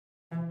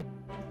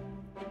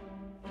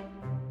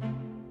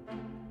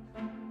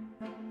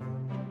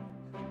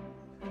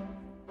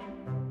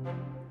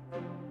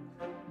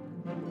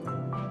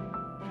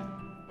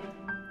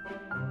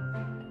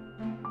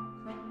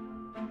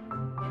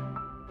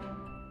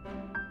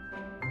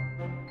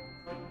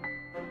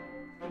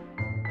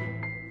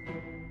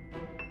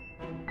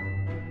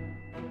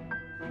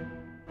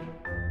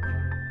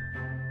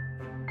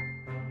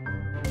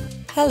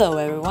Hello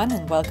everyone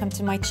and welcome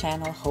to my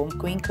channel Home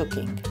Queen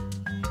Cooking.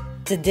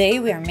 Today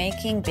we are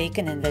making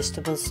bacon and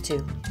vegetable stew.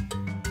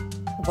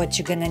 What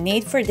you're gonna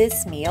need for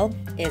this meal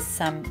is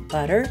some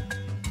butter,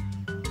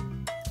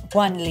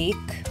 1 leek,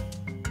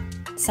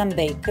 some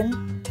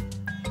bacon,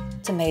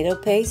 tomato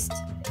paste,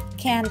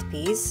 canned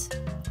peas,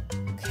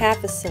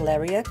 half a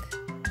celery,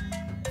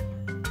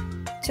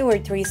 2 or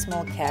 3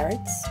 small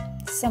carrots,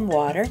 some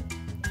water,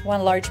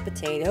 1 large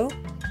potato,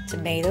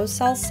 tomato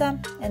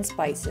salsa, and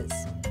spices.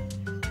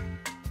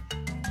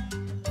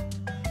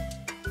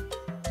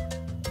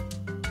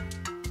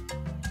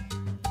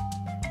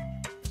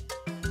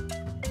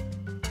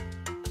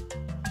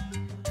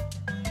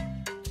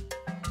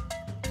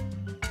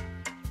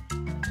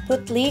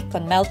 Put leek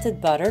on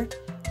melted butter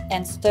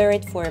and stir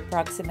it for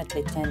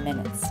approximately 10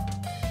 minutes.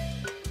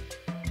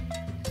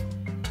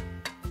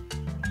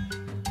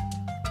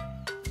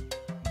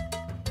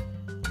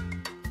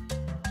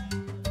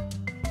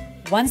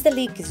 Once the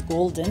leek is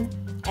golden,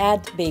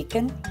 add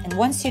bacon, and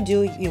once you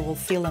do, you will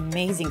feel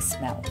amazing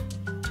smell.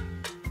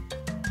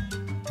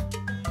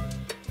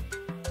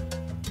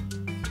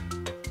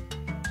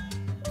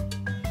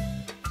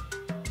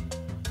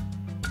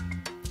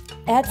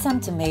 Add some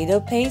tomato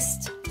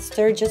paste,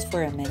 stir just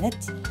for a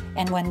minute,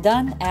 and when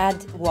done, add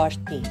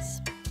washed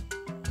peas.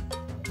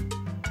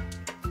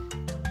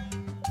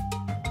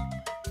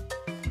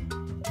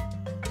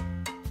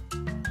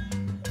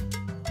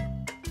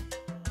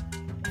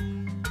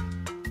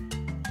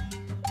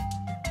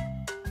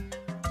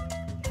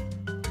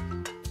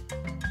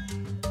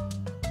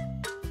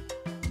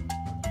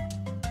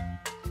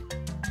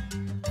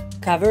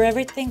 Cover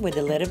everything with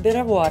a little bit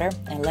of water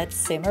and let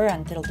simmer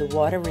until the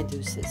water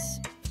reduces.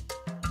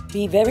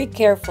 Be very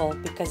careful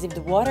because if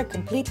the water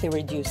completely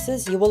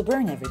reduces, you will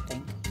burn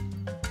everything.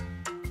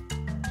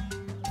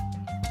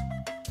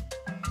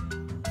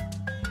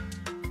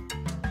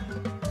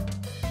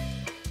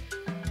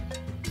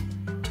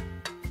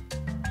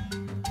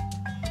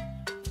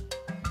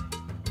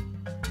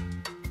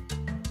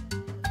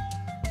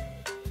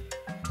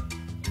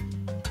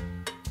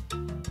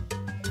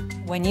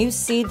 When you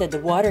see that the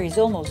water is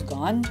almost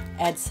gone,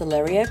 add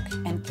celery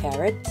and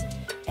carrot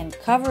and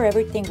cover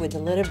everything with a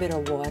little bit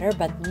of water,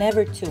 but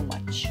never too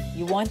much.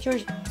 You want your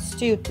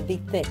stew to be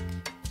thick.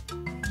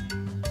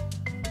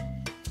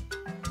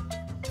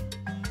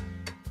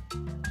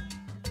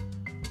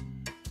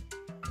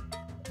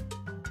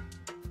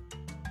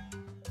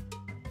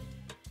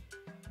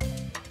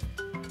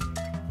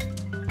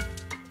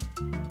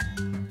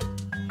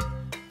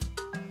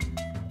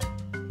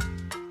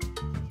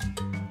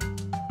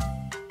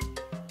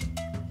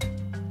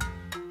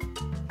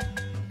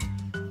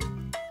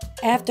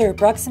 After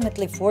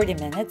approximately 40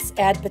 minutes,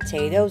 add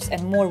potatoes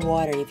and more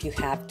water if you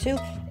have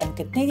to, and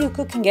continue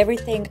cooking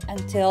everything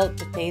until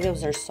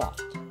potatoes are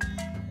soft.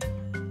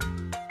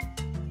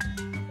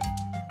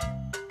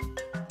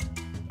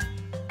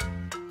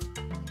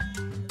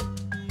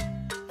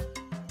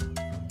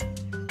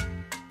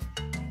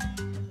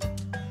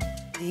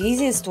 The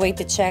easiest way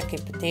to check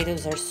if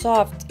potatoes are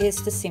soft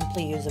is to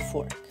simply use a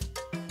fork.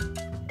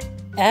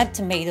 Add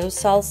tomato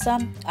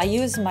salsa. I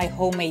use my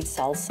homemade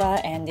salsa,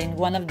 and in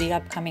one of the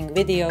upcoming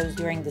videos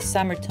during the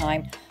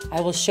summertime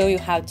I will show you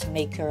how to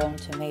make your own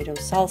tomato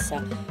salsa,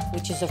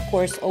 which is of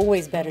course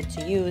always better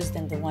to use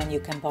than the one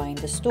you can buy in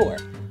the store.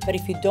 But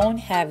if you don't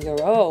have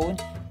your own,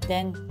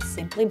 then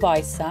simply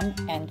buy some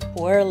and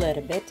pour a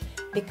little bit,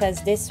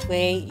 because this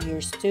way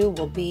your stew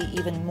will be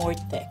even more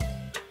thick.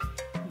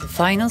 The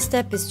final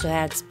step is to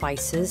add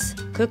spices.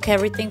 Cook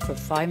everything for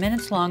 5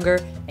 minutes longer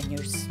and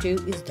your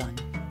stew is done.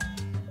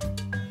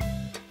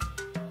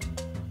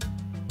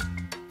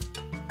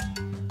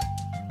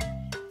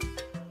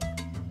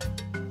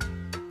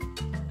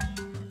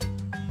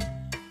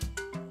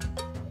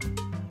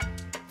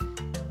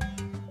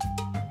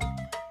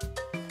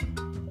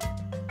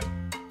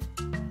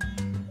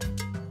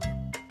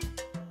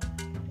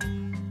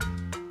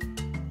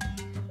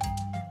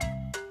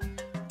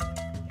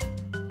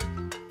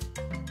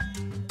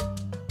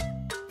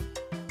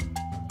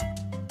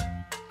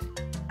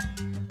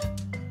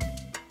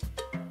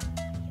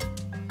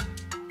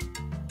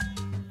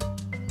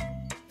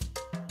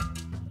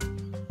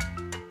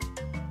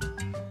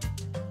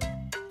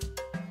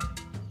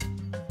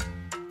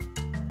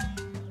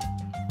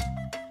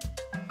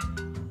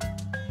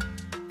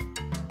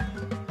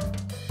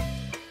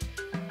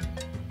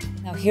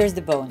 Now here's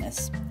the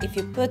bonus. If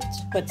you put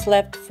what's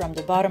left from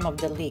the bottom of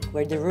the leek,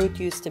 where the root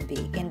used to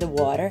be, in the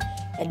water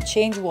and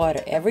change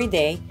water every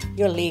day,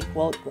 your leek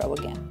will grow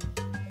again.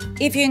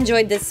 If you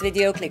enjoyed this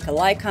video, click a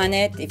like on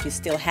it. If you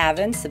still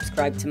haven't,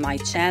 subscribe to my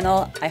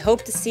channel. I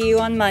hope to see you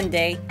on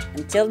Monday.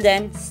 Until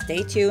then,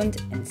 stay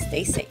tuned and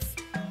stay safe.